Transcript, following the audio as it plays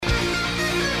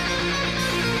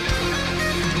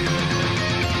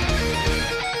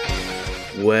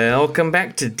Welcome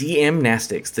back to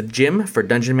DM-Nastics, the gym for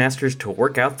dungeon masters to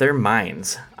work out their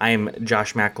minds. I'm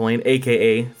Josh McElwain,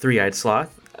 aka Three-Eyed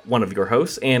Sloth, one of your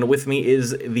hosts, and with me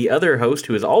is the other host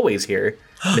who is always here,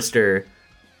 Mr.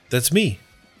 That's me.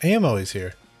 I am always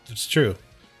here. It's true.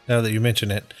 Now that you mention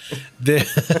it. The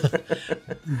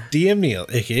DM Neil,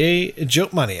 aka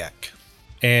Joke Maniac.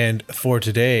 And for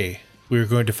today, we're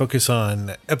going to focus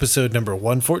on episode number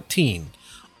 114,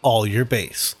 All Your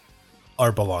Base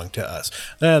Are Belong to Us.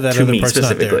 That To other me part's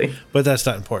not there, specifically. but that's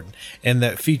not important. And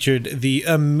that featured the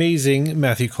amazing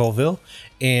Matthew Colville.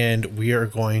 And we are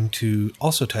going to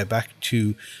also tie back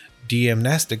to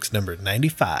DM-Nastics number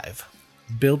 95,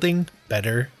 Building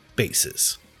Better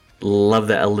Bases. Love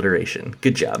that alliteration.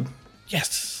 Good job.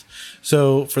 Yes.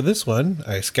 So for this one,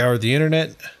 I scoured the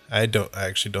internet. I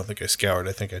actually don't think I scoured.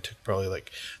 I think I took probably like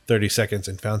 30 seconds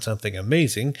and found something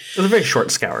amazing. It was a very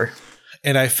short scour.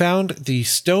 And I found the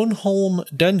Stoneholm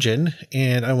Dungeon,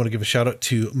 and I want to give a shout out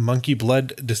to Monkey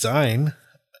Blood Design,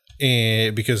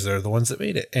 because they're the ones that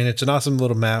made it. And it's an awesome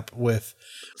little map with...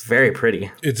 It's very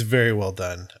pretty. It's very well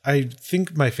done. I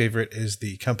think my favorite is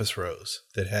the compass rose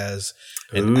that has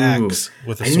an axe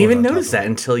with a sword. I didn't even on top notice of that it.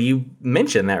 until you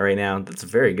mentioned that right now. That's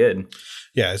very good.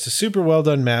 Yeah, it's a super well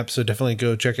done map, so definitely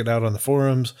go check it out on the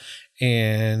forums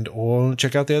or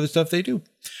check out the other stuff they do.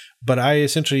 But I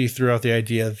essentially threw out the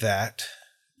idea that,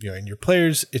 in your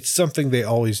players, it's something they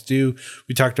always do.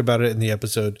 We talked about it in the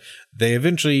episode. They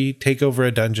eventually take over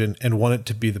a dungeon and want it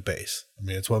to be the base. I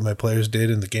mean, it's what my players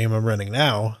did in the game I'm running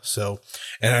now.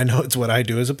 And I know it's what I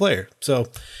do as a player. So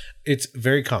it's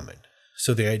very common.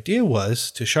 So the idea was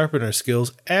to sharpen our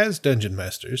skills as dungeon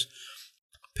masters,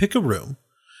 pick a room,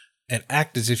 and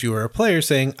act as if you were a player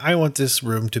saying, I want this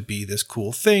room to be this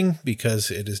cool thing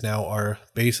because it is now our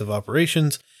base of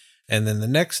operations. And then the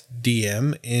next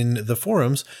DM in the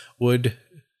forums would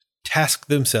task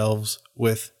themselves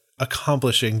with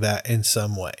accomplishing that in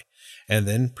some way and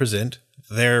then present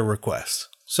their requests,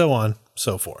 so on,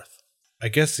 so forth. I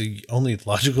guess the only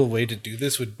logical way to do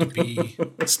this would be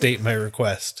state my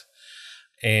request,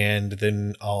 and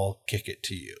then I'll kick it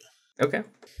to you. Okay.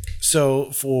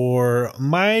 So for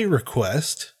my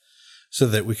request, so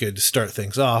that we could start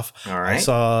things off, All right. I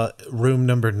saw room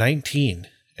number 19,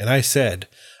 and I said,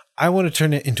 I want to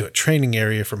turn it into a training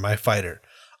area for my fighter.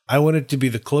 I want it to be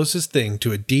the closest thing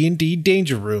to a D&D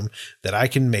danger room that I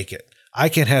can make it. I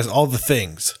can has all the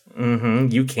things.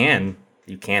 Mm-hmm. You can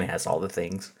has all the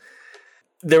things.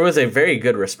 There was a very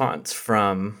good response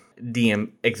from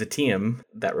DM Exitium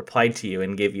that replied to you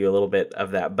and gave you a little bit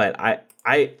of that. But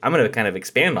I'm going to kind of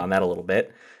expand on that a little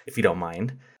bit, if you don't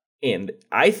mind. And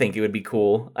I think it would be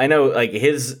cool. I know like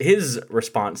his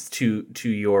response to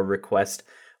your request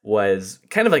was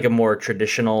kind of like a more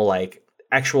traditional, like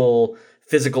actual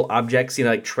physical objects,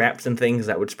 like traps and things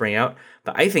that would spring out.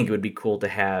 But I think it would be cool to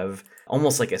have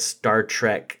almost like a Star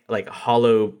Trek, like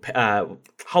hollow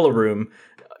room,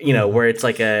 where it's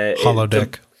like a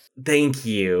holodeck. Thank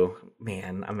you,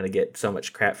 man. I'm gonna get so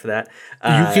much crap for that.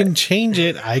 You can change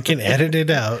it. I can edit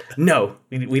it out. No,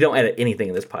 we don't edit anything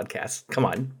in this podcast. Come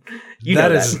on,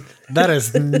 that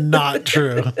is not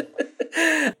true.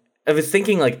 I was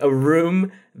thinking like a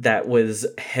room that was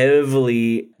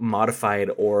heavily modified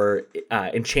or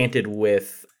enchanted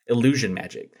with illusion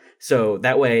magic. So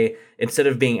that way, instead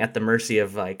of being at the mercy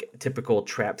of like typical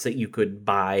traps that you could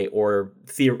buy or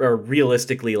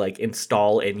realistically like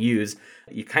install and use,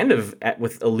 you kind of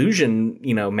with illusion,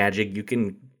 magic, you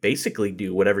can basically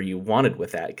do whatever you wanted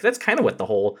with that. Because that's kind of what the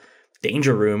whole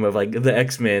danger room of like the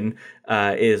X-Men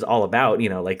is all about.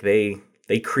 Like they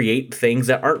create things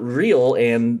that aren't real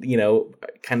and,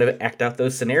 kind of act out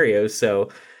those scenarios. So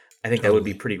I think that would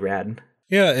be pretty rad.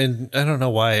 Yeah, and I don't know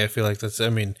why I feel like that's,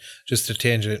 just a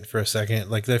tangent for a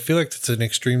second. Like, I feel like that's an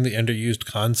extremely underused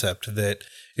concept that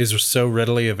is so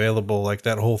readily available. Like,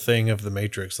 that whole thing of the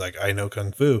Matrix, like, I know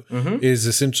Kung Fu, is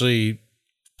essentially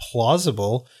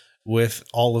plausible with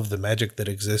all of the magic that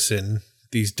exists in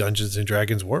these Dungeons and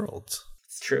Dragons worlds.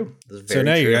 True. So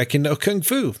now I can know Kung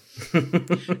Fu.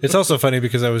 It's also funny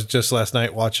because I was just last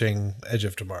night watching Edge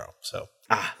of Tomorrow. So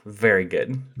very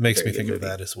good. Makes me think of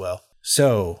that as well.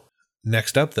 So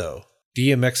next up, though,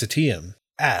 DM-Exitium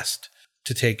asked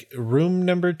to take room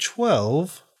number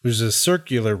 12, which is a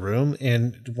circular room,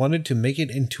 and wanted to make it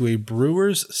into a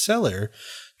brewer's cellar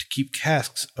to keep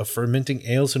casks of fermenting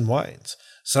ales and wines.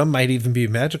 Some might even be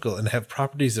magical and have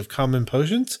properties of common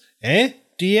potions.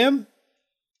 DM?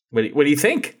 What do you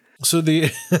think? So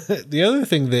the other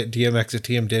thing that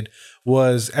DM-Exitium did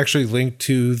was actually link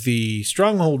to the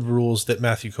stronghold rules that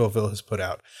Matthew Colville has put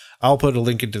out. I'll put a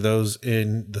link into those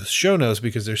in the show notes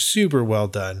because they're super well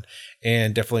done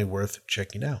and definitely worth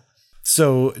checking out.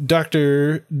 So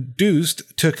Dr.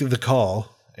 Deuced took the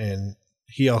call, and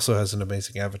he also has an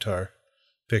amazing avatar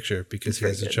picture because he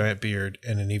has a giant beard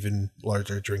and an even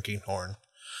larger drinking horn.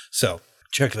 So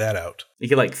check that out. You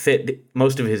could like fit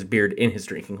most of his beard in his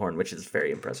drinking horn, which is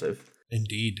very impressive.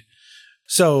 Indeed.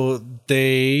 So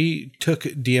they took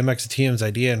DMXTM's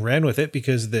idea and ran with it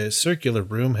because the circular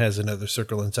room has another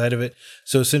circle inside of it.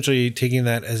 So essentially taking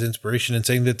that as inspiration and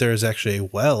saying that there is actually a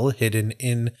well hidden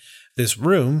in this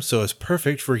room. So it's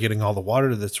perfect for getting all the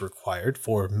water that's required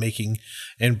for making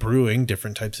and brewing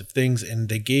different types of things. And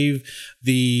they gave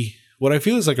what I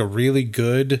feel is like a really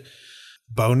good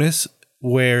bonus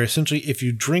where essentially if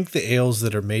you drink the ales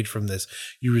that are made from this,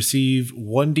 you receive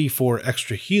 1d4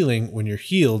 extra healing when you're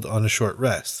healed on a short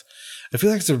rest. I feel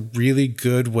like it's a really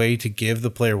good way to give the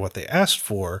player what they asked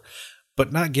for,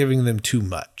 but not giving them too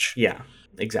much. Yeah,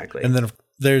 exactly. And then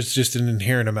there's just an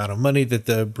inherent amount of money that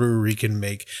the brewery can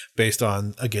make based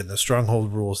on, again, the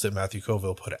stronghold rules that Matthew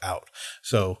Colville put out.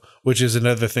 So, which is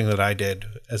another thing that I did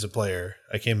as a player.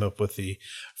 I came up with the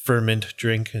ferment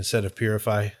drink instead of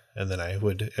purify. And then I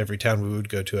would, every town we would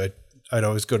go to, I'd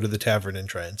always go to the tavern and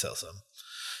try and sell some.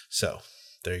 So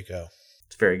there you go.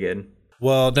 It's very good.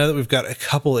 Well, now that we've got a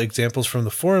couple examples from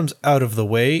the forums out of the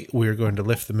way, we're going to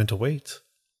lift the mental weights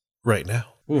right now.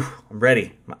 Ooh, I'm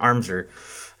ready. My arms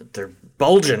they're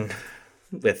bulging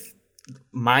with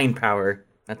mind power.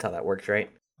 That's how that works, right?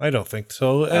 I don't think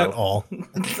so at all.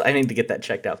 I need to get that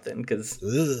checked out then, because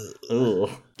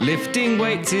lifting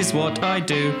weights is what I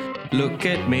do. Look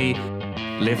at me.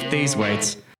 Lift these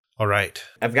weights. All right.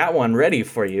 I've got one ready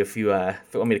for you if you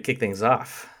want me to kick things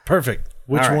off. Perfect.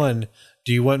 Which one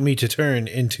do you want me to turn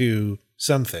into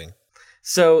something?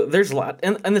 So there's a lot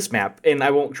in this map, and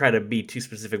I won't try to be too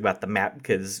specific about the map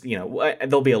because,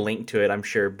 there'll be a link to it, I'm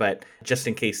sure, but just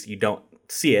in case you don't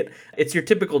see it, it's your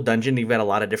typical dungeon. You've got a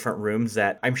lot of different rooms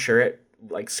that I'm sure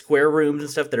like square rooms and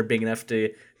stuff that are big enough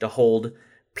to hold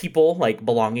people, like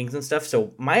belongings and stuff.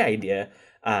 So my idea,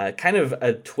 kind of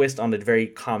a twist on the very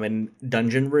common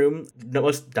dungeon room.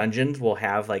 Most dungeons will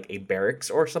have like a barracks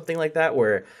or something like that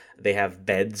where they have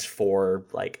beds for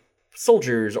like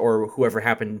soldiers or whoever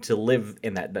happened to live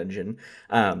in that dungeon.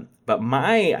 But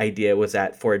my idea was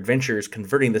that for adventurers,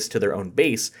 converting this to their own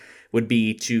base would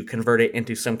be to convert it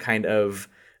into some kind of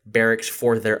barracks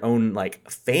for their own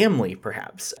like family,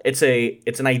 perhaps. It's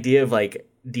an idea of like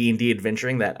D&D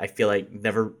adventuring that I feel like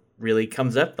never really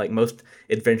comes up. Like most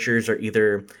adventurers are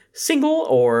either single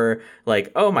or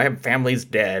like, oh, my family's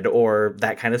dead or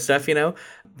that kind of stuff,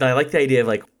 But I like the idea of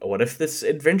like, what if this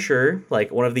adventurer,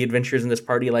 like one of the adventurers in this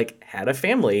party, like had a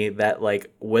family that like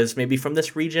was maybe from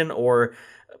this region or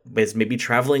is maybe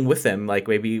traveling with them, like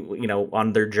maybe,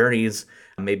 on their journeys,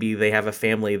 maybe they have a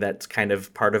family that's kind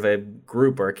of part of a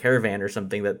group or a caravan or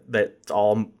something that's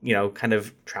all, kind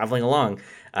of traveling along,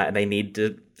 and they need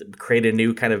to create a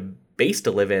new kind of base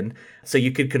to live in. So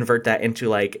you could convert that into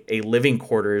like a living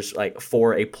quarters, like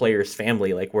for a player's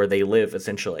family, like where they live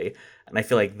essentially. And I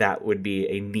feel like that would be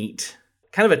a neat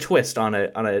kind of a twist on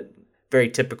a very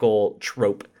typical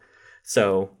trope.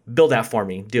 So build that for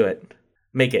me. Do it.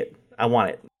 Make it. I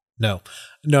want it. No,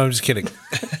 I'm just kidding.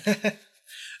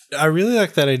 I really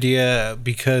like that idea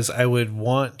because I would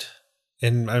want,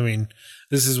 and I mean,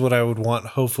 this is what I would want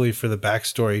hopefully for the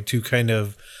backstory to kind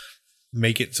of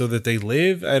make it so that they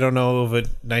live. I don't know of a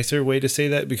nicer way to say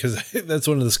that because that's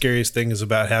one of the scariest things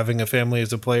about having a family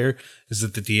as a player is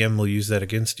that the DM will use that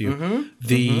against you. Mm-hmm.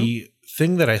 The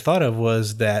thing that I thought of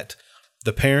was that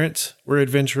the parents were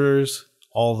adventurers,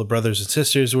 all the brothers and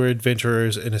sisters were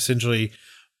adventurers, and essentially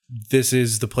this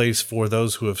is the place for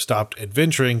those who have stopped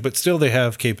adventuring, but still they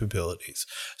have capabilities.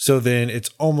 So then it's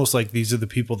almost like these are the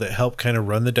people that help kind of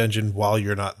run the dungeon while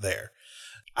you're not there.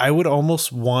 I would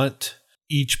almost want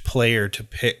each player to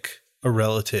pick a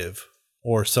relative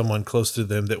or someone close to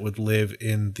them that would live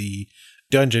in the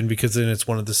dungeon because then it's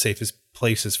one of the safest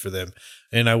places for them.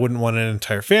 And I wouldn't want an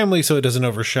entire family so it doesn't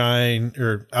outshine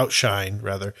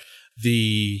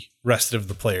the rest of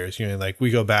the players. Like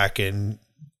we go back and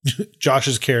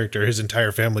Josh's character, his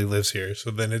entire family lives here.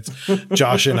 So then it's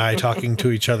Josh and I talking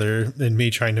to each other and me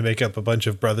trying to make up a bunch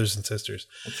of brothers and sisters.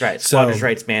 That's right. Squatters'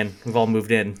 rights, man. We've all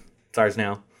moved in. It's ours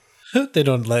now. They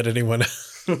don't let anyone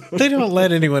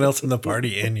else in the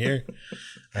party in here.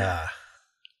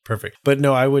 Perfect. But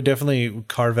no, I would definitely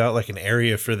carve out like an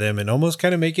area for them and almost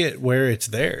kind of make it where it's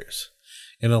theirs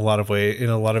in a lot of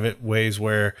ways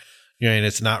where, and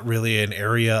it's not really an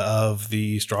area of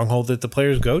the stronghold that the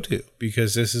players go to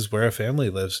because this is where a family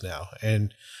lives now.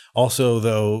 And also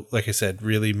though, like I said,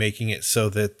 really making it so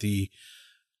that the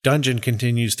dungeon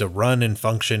continues to run and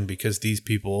function because these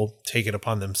people take it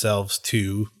upon themselves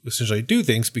to essentially do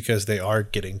things because they are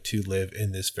getting to live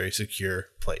in this very secure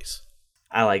place.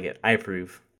 I like it. I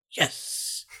approve.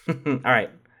 Yes. All right.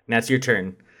 Now it's your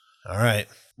turn. All right.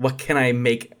 What can I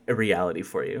make a reality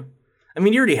for you? I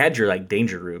mean, you already had your like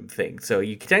danger room thing, so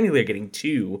you technically are getting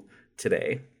 2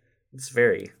 today.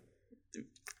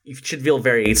 You should feel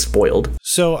very spoiled.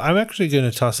 So I'm actually going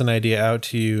to toss an idea out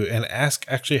to you and ask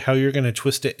actually how you're going to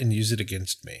twist it and use it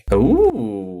against me.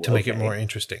 Ooh. To make it more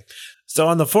interesting. So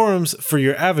on the forums for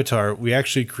your avatar, we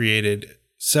actually created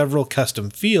several custom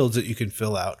fields that you can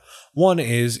fill out. One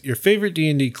is your favorite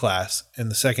D&D class, and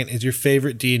the second is your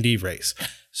favorite D&D race.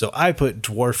 So I put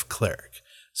Dwarf Cleric.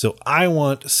 So I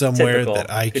want somewhere Typical. that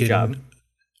I Good can job.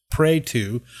 pray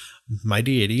to my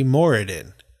deity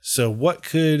Moradin. So what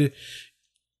could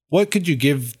you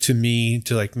give to me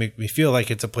to like make me feel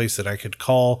like it's a place that I could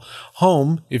call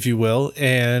home, if you will,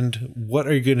 and what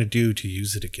are you going to do to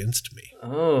use it against me?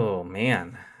 Oh,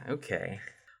 man. Okay.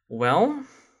 Well,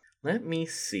 let me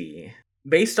see.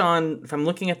 Based on, if I'm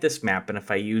looking at this map and if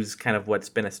I use kind of what's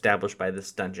been established by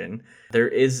this dungeon, there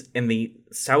is in the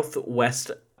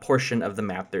southwest portion of the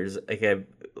map, there's like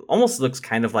almost looks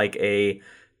kind of like a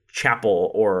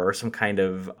chapel or some kind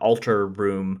of altar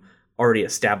room already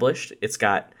established. It's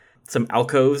got some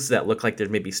alcoves that look like there's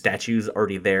maybe statues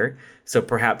already there. So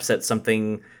perhaps that's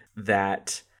something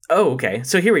that... Oh, okay.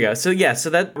 So here we go. So yeah, so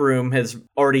that room has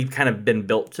already kind of been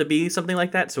built to be something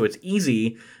like that. So it's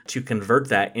easy to convert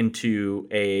that into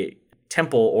a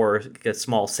temple or a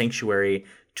small sanctuary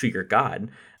to your god.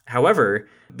 However,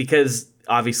 because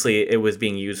obviously it was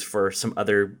being used for some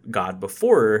other god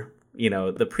before,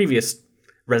 the previous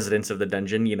residents of the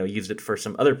dungeon, used it for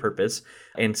some other purpose.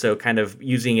 And so kind of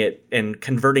using it and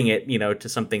converting it, to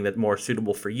something that's more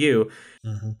suitable for you.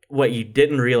 Mm-hmm. What you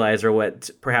didn't realize, or what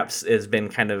perhaps has been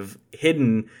kind of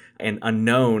hidden and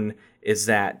unknown, is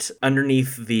that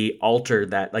underneath the altar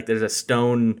that there's a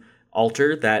stone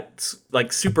altar that's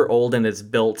like super old and is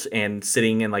built and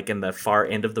sitting in in the far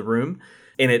end of the room.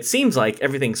 And it seems like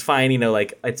everything's fine,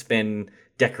 it's been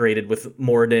decorated with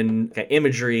Moradin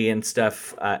imagery and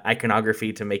stuff,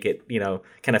 iconography to make it,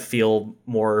 kind of feel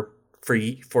more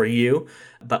for you.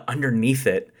 But underneath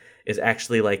it is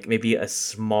actually maybe a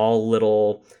small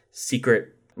little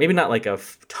secret, maybe not like a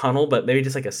tunnel, but maybe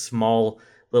just like a small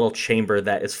little chamber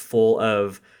that is full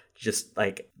of just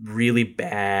really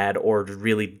bad or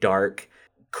really dark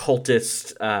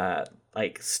cultist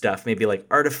stuff, maybe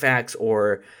artifacts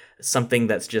or something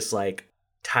that's just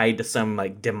tied to some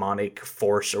demonic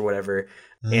force or whatever.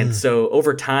 And so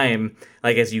over time,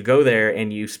 as you go there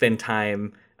and you spend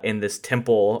time in this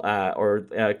temple or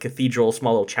cathedral,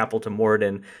 small little chapel to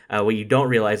Moradin, what you don't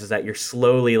realize is that you're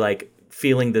slowly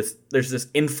feeling there's this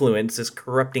influence, this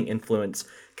corrupting influence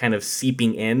kind of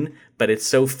seeping in, but it's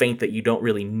so faint that you don't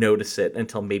really notice it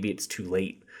until maybe it's too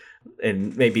late.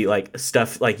 And maybe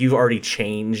stuff you've already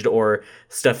changed, or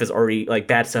stuff is already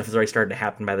bad stuff has already started to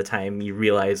happen by the time you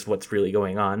realize what's really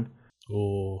going on.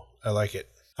 Oh, I like it.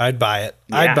 I'd buy it.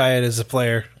 Yeah. I'd buy it as a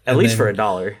player. At least for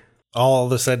 $1. All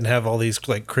of a sudden have all these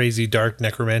crazy dark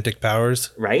necromantic powers,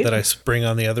 right? That I spring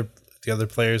on the other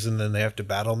players and then they have to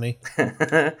battle me.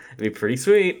 It'd be pretty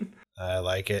sweet. I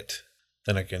like it.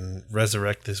 Then I can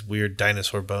resurrect this weird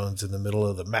dinosaur bones in the middle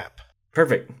of the map.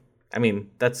 Perfect. I mean,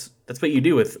 that's what you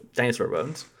do with dinosaur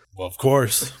bones. Well, of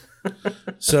course.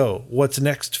 So, what's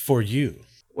next for you?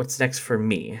 What's next for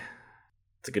me?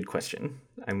 It's a good question.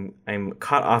 I'm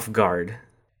caught off guard.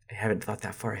 I haven't thought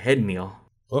that far ahead, Neil.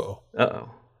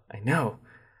 Uh-oh. I know.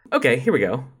 Okay, here we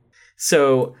go.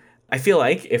 So, I feel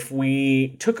like if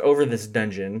we took over this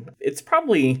dungeon, it's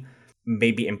probably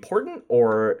maybe important,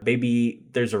 or maybe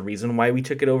there's a reason why we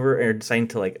took it over or decided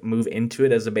to move into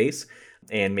it as a base.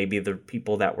 And maybe the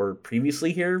people that were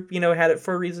previously here, had it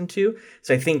for a reason too.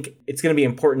 So I think it's going to be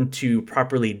important to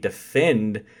properly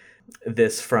defend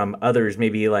this from others,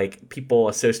 maybe people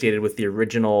associated with the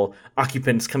original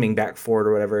occupants coming back for it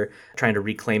or whatever, trying to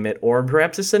reclaim it, or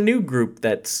perhaps it's a new group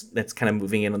that's kind of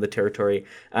moving in on the territory.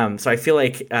 So I feel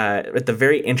at the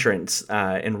very entrance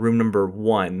in room number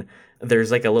 1,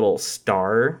 there's a little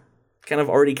star kind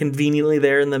of already conveniently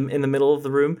there in the middle of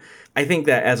the room. I think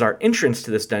that as our entrance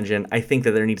to this dungeon, I think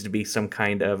that there needs to be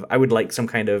I would like some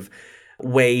kind of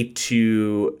way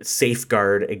to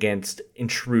safeguard against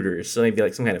intruders. So maybe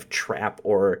some kind of trap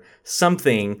or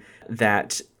something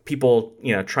that people,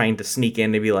 trying to sneak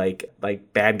in, maybe like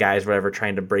bad guys, whatever,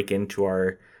 trying to break into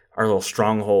our little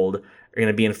stronghold are going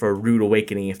to be in for a rude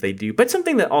awakening if they do. But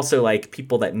something that also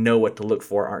people that know what to look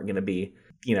for aren't going to be,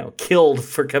 killed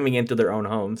for coming into their own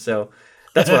home. So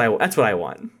that's what I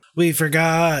want. We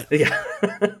forgot. Yeah.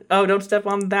 Oh, don't step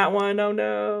on that one. Oh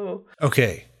no.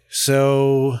 Okay,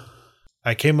 so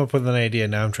I came up with an idea.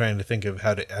 Now I'm trying to think of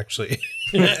how to actually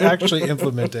actually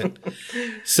implement it.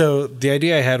 So the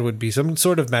idea I had would be some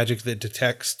sort of magic that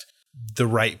detects the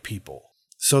right people.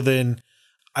 So then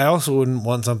I also wouldn't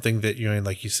want something that,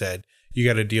 like you said, you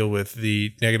got to deal with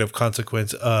the negative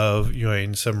consequence of,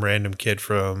 some random kid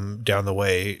from down the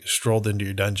way strolled into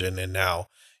your dungeon and now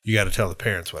you got to tell the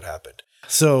parents what happened.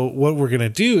 So what we're going to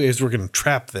do is we're going to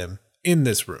trap them in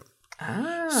this room.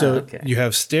 So okay. you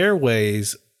have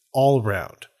stairways all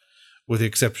around with the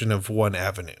exception of one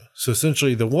avenue. So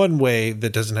essentially the one way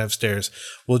that doesn't have stairs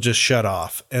will just shut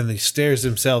off and the stairs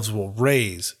themselves will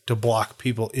raise to block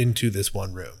people into this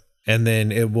one room. And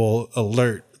then it will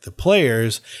alert the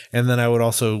players. And then I would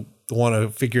also want to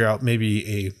figure out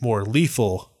maybe a more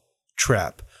lethal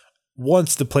trap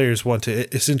once the players want to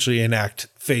essentially enact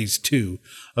phase 2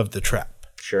 of the trap.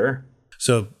 Sure.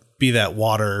 So be that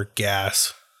water,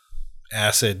 gas,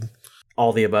 acid.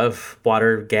 All the above.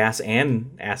 Water, gas,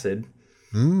 and acid.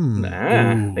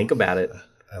 Think about it.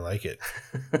 I like it.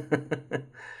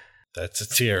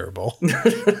 That's terrible.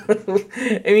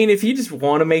 I mean, if you just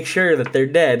want to make sure that they're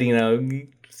dead,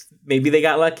 maybe they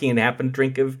got lucky and happened to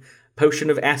drink a potion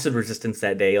of acid resistance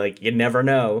that day. Like, you never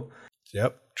know.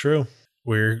 Yep, true.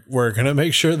 We're going to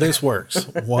make sure this works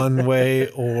one way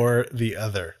or the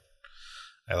other.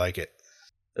 I like it.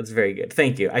 That's very good.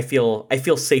 Thank you. I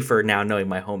feel safer now knowing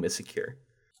my home is secure.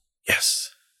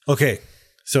 Yes. Okay.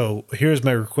 So here's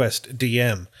my request,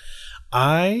 DM.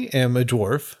 I am a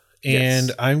dwarf and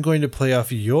Yes. I'm going to play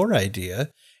off your idea.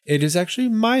 It is actually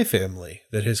my family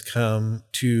that has come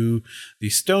to the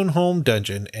Stoneholm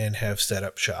dungeon and have set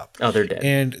up shop. Oh, they're dead.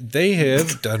 And they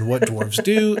have done what dwarves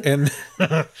do. And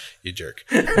you jerk.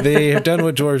 They have done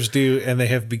what dwarves do and they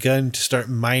have begun to start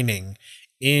mining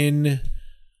in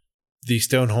the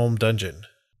Stoneholm dungeon.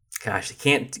 Gosh, you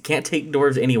can't take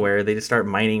dwarves anywhere. They just start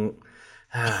mining.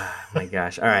 Ah, my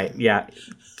gosh. All right. Yeah.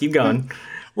 Keep going.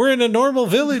 We're in a normal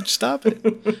village. Stop it.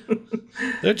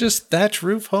 They're just thatch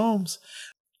roof homes.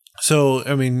 So,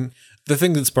 I mean, the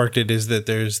thing that sparked it is that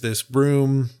there's this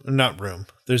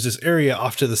there's this area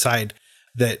off to the side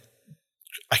that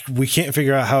we can't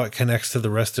figure out how it connects to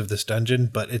the rest of this dungeon,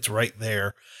 but it's right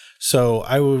there. So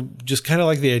I would just kind of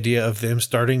like the idea of them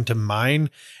starting to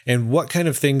mine and what kind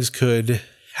of things could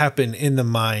happen in the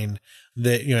mine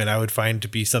that, and I would find to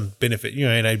be some benefit,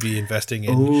 and I'd be investing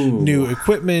in new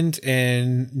equipment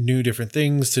and new different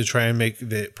things to try and make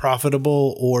it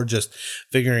profitable or just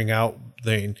figuring out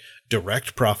the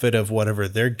direct profit of whatever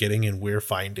they're getting and we're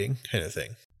finding kind of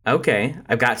thing. Okay.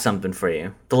 I've got something for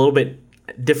you. It's a little bit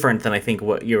different than I think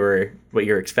what you're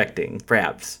expecting,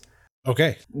 perhaps.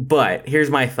 Okay. But here's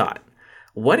my thought.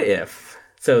 What if,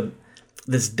 so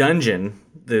this dungeon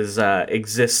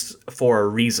exists for a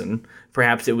reason.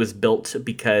 Perhaps it was built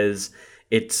because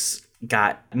it's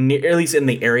got, at least in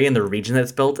the area, in the region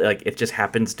that's built, like it just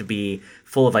happens to be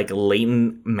full of like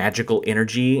latent magical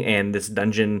energy, and this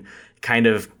dungeon kind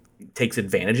of takes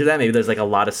advantage of that. Maybe there's like a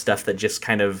lot of stuff that just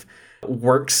kind of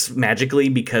works magically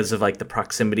because of like the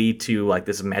proximity to like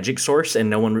this magic source, and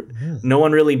no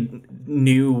one really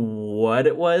knew what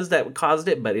it was that caused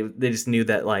it, but they just knew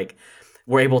that like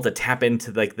we're able to tap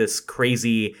into like this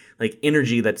crazy like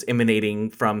energy that's emanating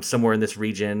from somewhere in this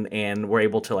region, and we're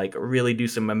able to like really do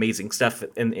some amazing stuff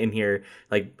in here,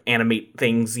 like animate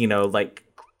things, like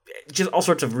just all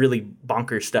sorts of really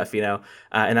bonkers stuff,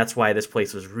 and that's why this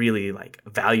place was really like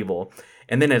valuable.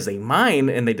 And then as they mine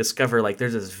and they discover like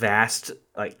there's this vast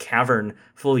like cavern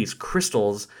full of these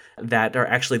crystals that are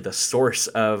actually the source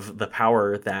of the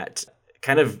power that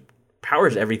kind of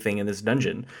powers everything in this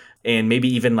dungeon. And maybe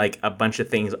even like a bunch of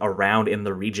things around in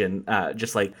the region,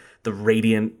 just like the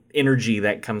radiant energy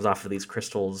that comes off of these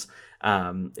crystals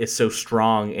is so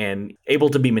strong and able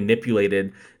to be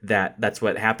manipulated that's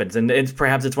what happens. And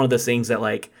perhaps it's one of those things that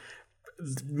like,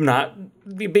 not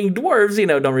being dwarves,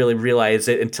 don't really realize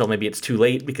it until maybe it's too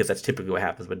late, because that's typically what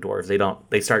happens with dwarves.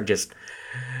 They start just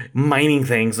mining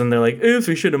things and they're like, oops,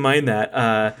 we should have mined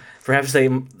that. Perhaps they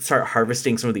start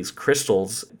harvesting some of these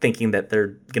crystals thinking that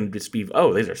they're going to just be,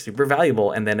 oh, these are super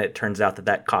valuable. And then it turns out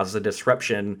that causes a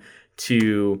disruption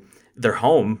to their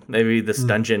home. Maybe this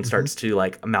dungeon starts to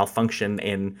like malfunction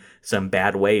in some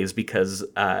bad ways because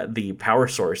the power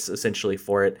source essentially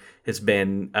for it has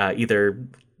been either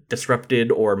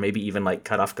disrupted or maybe even like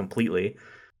cut off completely.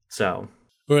 So,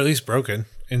 or at least broken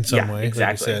in some way,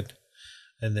 exactly. like you said.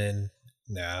 And then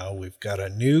Now we've got a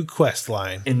new quest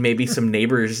line. And maybe some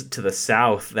neighbors to the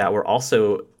south that were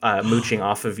also mooching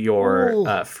off of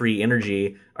your free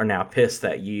energy are now pissed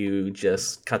that you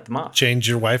just cut them off. Change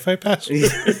your Wi-Fi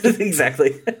password.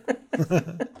 Exactly.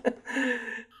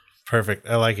 Perfect.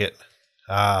 I like it.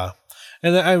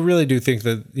 And I really do think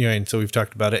that, and so we've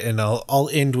talked about it, and I'll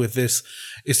end with this.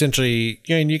 Essentially,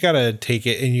 and you got to take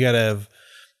it and you got to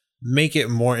make it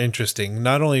more interesting.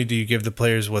 Not only do you give the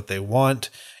players what they want,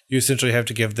 you essentially have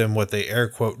to give them what they air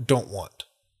quote don't want.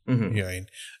 Mm-hmm.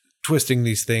 Twisting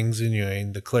these things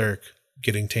and the cleric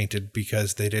getting tainted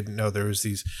because they didn't know there was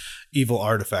these evil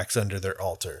artifacts under their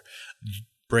altar.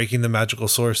 Breaking the magical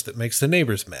source that makes the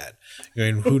neighbors mad.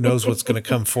 Who knows what's going to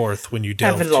come forth when you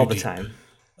delve happens too all the deep. time.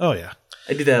 Oh yeah,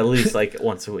 I do that at least like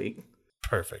once a week.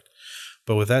 Perfect.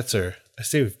 But with that, sir, I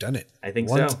say we've done it. I think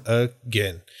once so.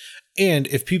 Again. And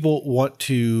if people want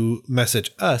to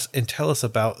message us and tell us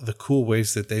about the cool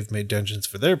ways that they've made dungeons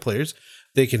for their players,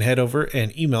 they can head over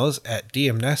and email us at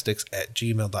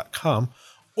dmnastics@gmail.com,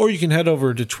 or you can head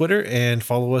over to Twitter and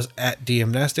follow us at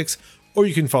DM-Nastics, or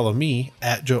you can follow me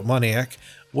at JoteManiac.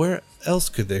 Where else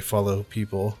could they follow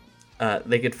people?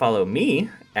 They could follow me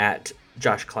at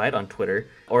Josh Clyde on Twitter,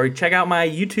 or check out my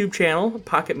YouTube channel,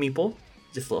 Pocket Meeple.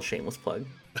 Just a little shameless plug.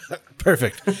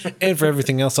 Perfect. And for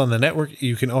everything else on the network,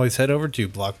 you can always head over to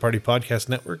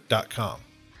blockpartypodcastnetwork.com.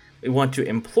 We want to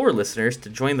implore listeners to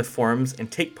join the forums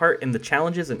and take part in the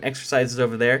challenges and exercises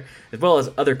over there, as well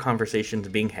as other conversations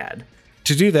being had.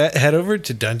 To do that, head over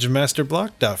to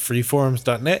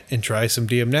dungeonmasterblock.freeforums.net and try some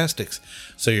DM-Nastics,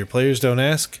 so your players don't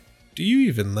ask, do you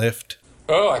even lift?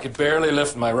 Oh, I could barely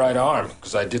lift my right arm,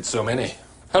 because I did so many.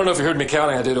 I don't know if you heard me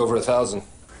counting, I did over 1,000.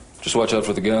 Just watch out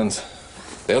for the guns.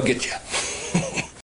 They'll get you.